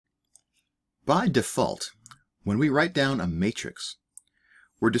By default, when we write down a matrix,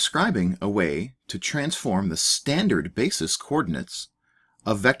 we're describing a way to transform the standard basis coordinates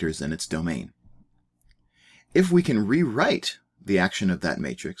of vectors in its domain. If we can rewrite the action of that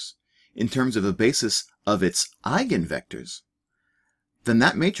matrix in terms of a basis of its eigenvectors, then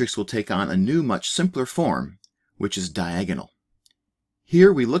that matrix will take on a new, much simpler form, which is diagonal.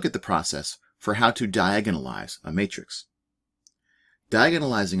 Here we look at the process for how to diagonalize a matrix.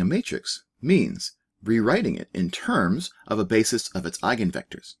 Diagonalizing a matrix means rewriting it in terms of a basis of its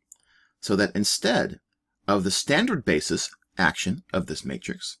eigenvectors, so that instead of the standard basis action of this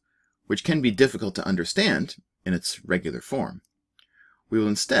matrix, which can be difficult to understand in its regular form, we will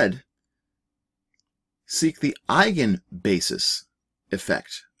instead seek the eigenbasis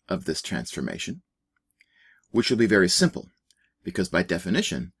effect of this transformation, which will be very simple, because by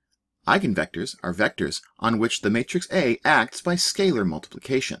definition, eigenvectors are vectors on which the matrix A acts by scalar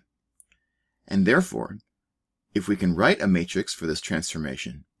multiplication. And therefore, if we can write a matrix for this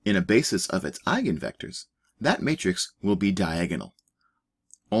transformation in a basis of its eigenvectors, that matrix will be diagonal.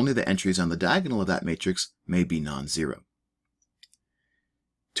 Only the entries on the diagonal of that matrix may be non-zero.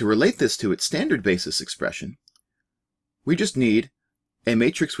 To relate this to its standard basis expression, we just need a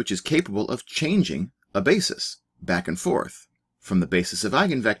matrix which is capable of changing a basis back and forth from the basis of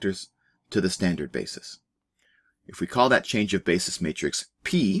eigenvectors to the standard basis. If we call that change of basis matrix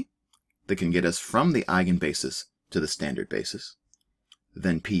P, that can get us from the eigenbasis to the standard basis,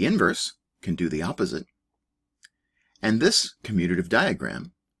 then P inverse can do the opposite. And this commutative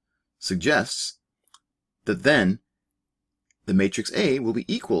diagram suggests that then the matrix A will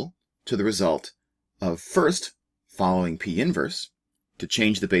be equal to the result of first following P inverse to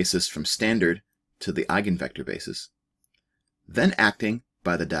change the basis from standard to the eigenvector basis, then acting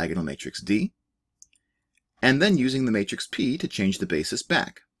by the diagonal matrix D, and then using the matrix P to change the basis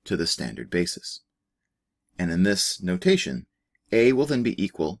back to the standard basis. And in this notation, A will then be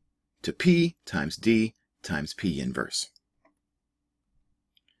equal to P times D times P inverse.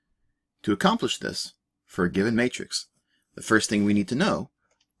 To accomplish this, for a given matrix, the first thing we need to know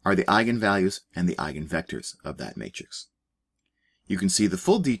are the eigenvalues and the eigenvectors of that matrix. You can see the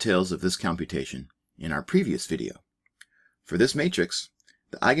full details of this computation in our previous video. For this matrix,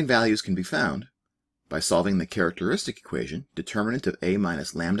 the eigenvalues can be found by solving the characteristic equation determinant of A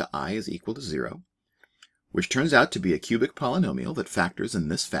minus lambda I is equal to 0, which turns out to be a cubic polynomial that factors in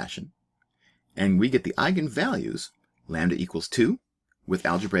this fashion, and we get the eigenvalues lambda equals 2 with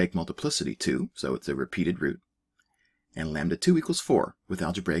algebraic multiplicity 2, so it's a repeated root, and lambda 2 equals 4 with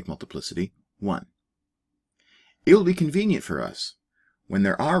algebraic multiplicity 1. It will be convenient for us when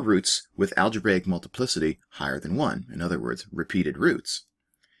there are roots with algebraic multiplicity higher than 1, in other words, repeated roots,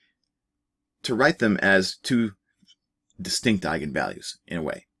 to write them as two distinct eigenvalues in a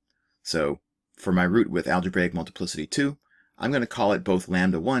way. So for my root with algebraic multiplicity 2, I'm going to call it both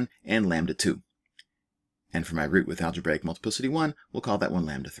lambda 1 and lambda 2. And for my root with algebraic multiplicity 1, we'll call that one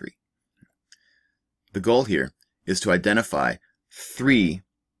lambda 3. The goal here is to identify 3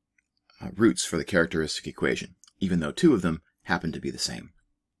 roots for the characteristic equation, even though 2 of them happen to be the same.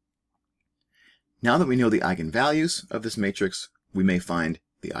 Now that we know the eigenvalues of this matrix, we may find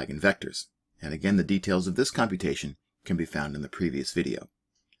the eigenvectors. And again, the details of this computation can be found in the previous video.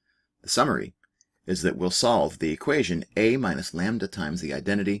 The summary is that we'll solve the equation A minus lambda times the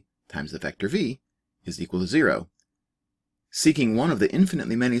identity times the vector V is equal to 0, seeking one of the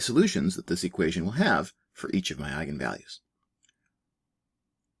infinitely many solutions that this equation will have for each of my eigenvalues.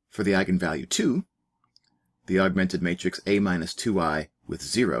 For the eigenvalue 2, the augmented matrix A minus 2i with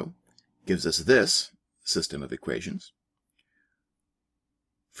 0 gives us this system of equations,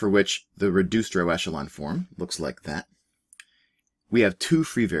 for which the reduced row echelon form looks like that. We have 2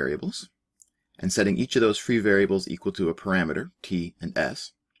 free variables, and setting each of those free variables equal to a parameter, t and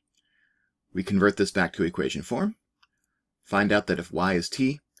s, we convert this back to equation form, find out that if y is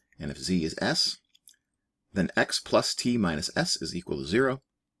t and if z is s, then x plus t minus s is equal to 0,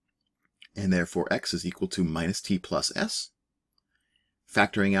 and therefore x is equal to minus t plus s.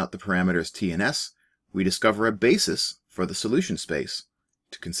 Factoring out the parameters t and s, we discover a basis for the solution space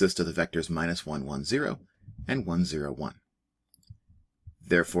to consist of the vectors minus 1, 1, 0 and 1, 0, 1.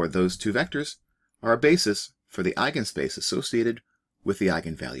 Therefore, those 2 vectors are a basis for the eigenspace associated with the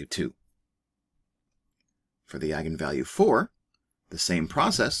eigenvalue 2. For the eigenvalue 4, the same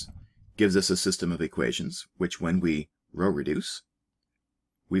process gives us a system of equations which, when we row reduce,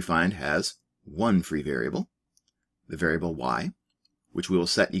 we find has 1 free variable, the variable y, which we will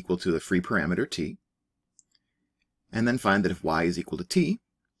set equal to the free parameter t, and then find that if y is equal to t,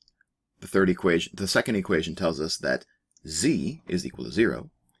 the second equation tells us that z is equal to 0,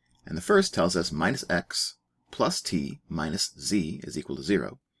 And the first tells us minus x plus t minus z is equal to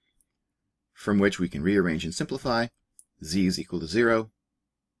 0, from which we can rearrange and simplify. Z is equal to 0,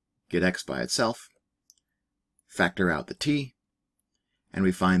 get x by itself, factor out the t, and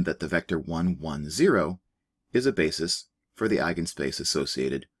we find that the vector 1, 1, 0 is a basis for the eigenspace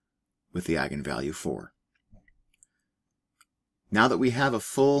associated with the eigenvalue 4. Now that we have a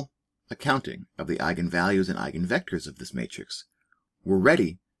full accounting of the eigenvalues and eigenvectors of this matrix, we're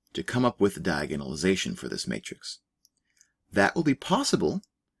ready to come up with the diagonalization for this matrix. That will be possible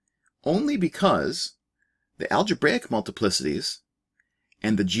only because the algebraic multiplicities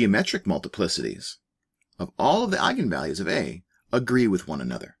and the geometric multiplicities of all of the eigenvalues of A agree with one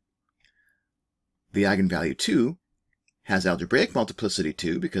another. The eigenvalue 2 has algebraic multiplicity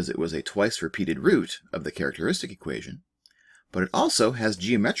 2 because it was a twice repeated root of the characteristic equation, but it also has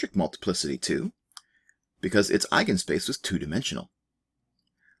geometric multiplicity 2 because its eigenspace was two-dimensional.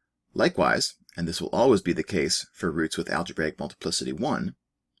 Likewise, and this will always be the case for roots with algebraic multiplicity 1,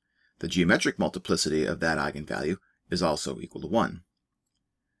 the geometric multiplicity of that eigenvalue is also equal to 1.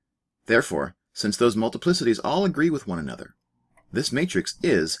 Therefore, since those multiplicities all agree with one another, this matrix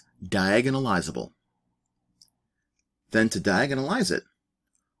is diagonalizable. Then to diagonalize it,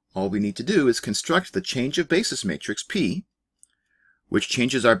 all we need to do is construct the change of basis matrix P, which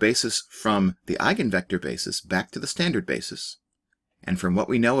changes our basis from the eigenvector basis back to the standard basis. And from what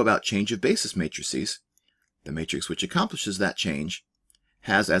we know about change of basis matrices, the matrix which accomplishes that change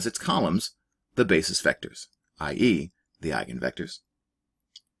has as its columns the basis vectors, i.e. the eigenvectors.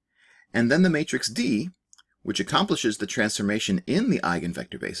 And then the matrix D, which accomplishes the transformation in the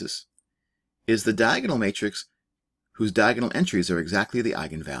eigenvector basis, is the diagonal matrix whose diagonal entries are exactly the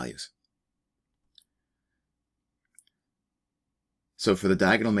eigenvalues. So for the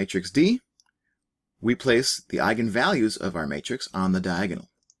diagonal matrix D, we place the eigenvalues of our matrix on the diagonal.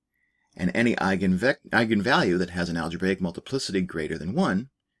 And any eigenvalue that has an algebraic multiplicity greater than 1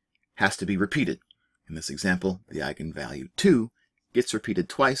 has to be repeated. In this example, the eigenvalue 2 gets repeated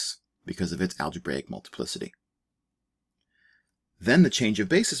twice because of its algebraic multiplicity. Then the change of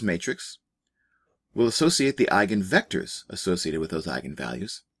basis matrix will associate the eigenvectors associated with those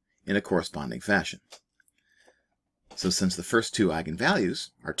eigenvalues in a corresponding fashion. So since the first two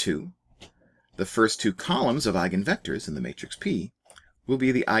eigenvalues are 2, the first two columns of eigenvectors in the matrix P will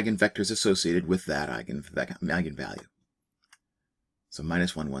be the eigenvectors associated with that eigenvalue. So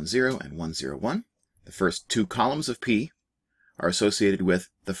minus 1, 1, 0 and 1, 0, 1. The first two columns of P are associated with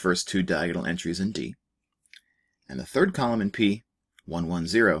the first two diagonal entries in D. And the third column in P, 1, 1,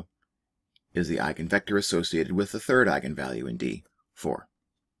 0, is the eigenvector associated with the third eigenvalue in D, 4.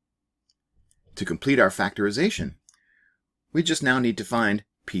 To complete our factorization, we just now need to find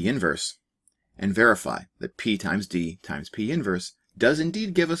P inverse and verify that P times D times P inverse does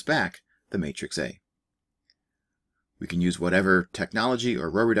indeed give us back the matrix A. We can use whatever technology or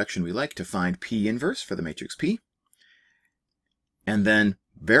row reduction we like to find P inverse for the matrix P, and then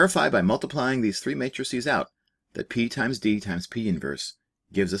verify by multiplying these three matrices out that P times D times P inverse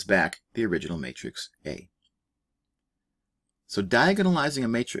gives us back the original matrix A. So diagonalizing a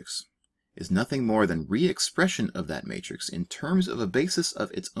matrix is nothing more than re-expression of that matrix in terms of a basis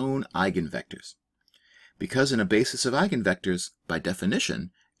of its own eigenvectors. Because in a basis of eigenvectors, by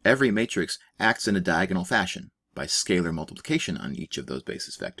definition, every matrix acts in a diagonal fashion by scalar multiplication on each of those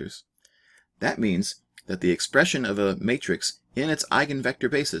basis vectors. That means that the expression of a matrix in its eigenvector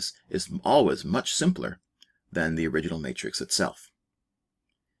basis is always much simpler than the original matrix itself.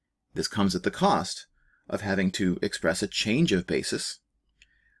 This comes at the cost of having to express a change of basis,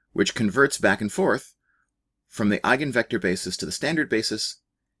 which converts back and forth from the eigenvector basis to the standard basis,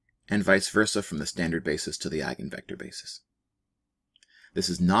 and vice versa from the standard basis to the eigenvector basis. This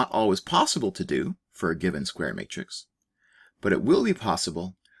is not always possible to do for a given square matrix, but it will be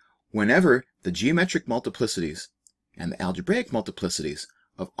possible whenever the geometric multiplicities and the algebraic multiplicities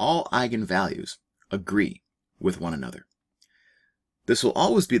of all eigenvalues agree with one another. This will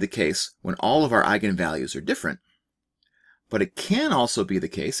always be the case when all of our eigenvalues are different, but it can also be the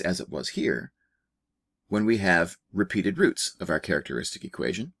case, as it was here, when we have repeated roots of our characteristic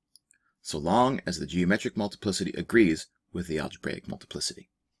equation, so long as the geometric multiplicity agrees with the algebraic multiplicity.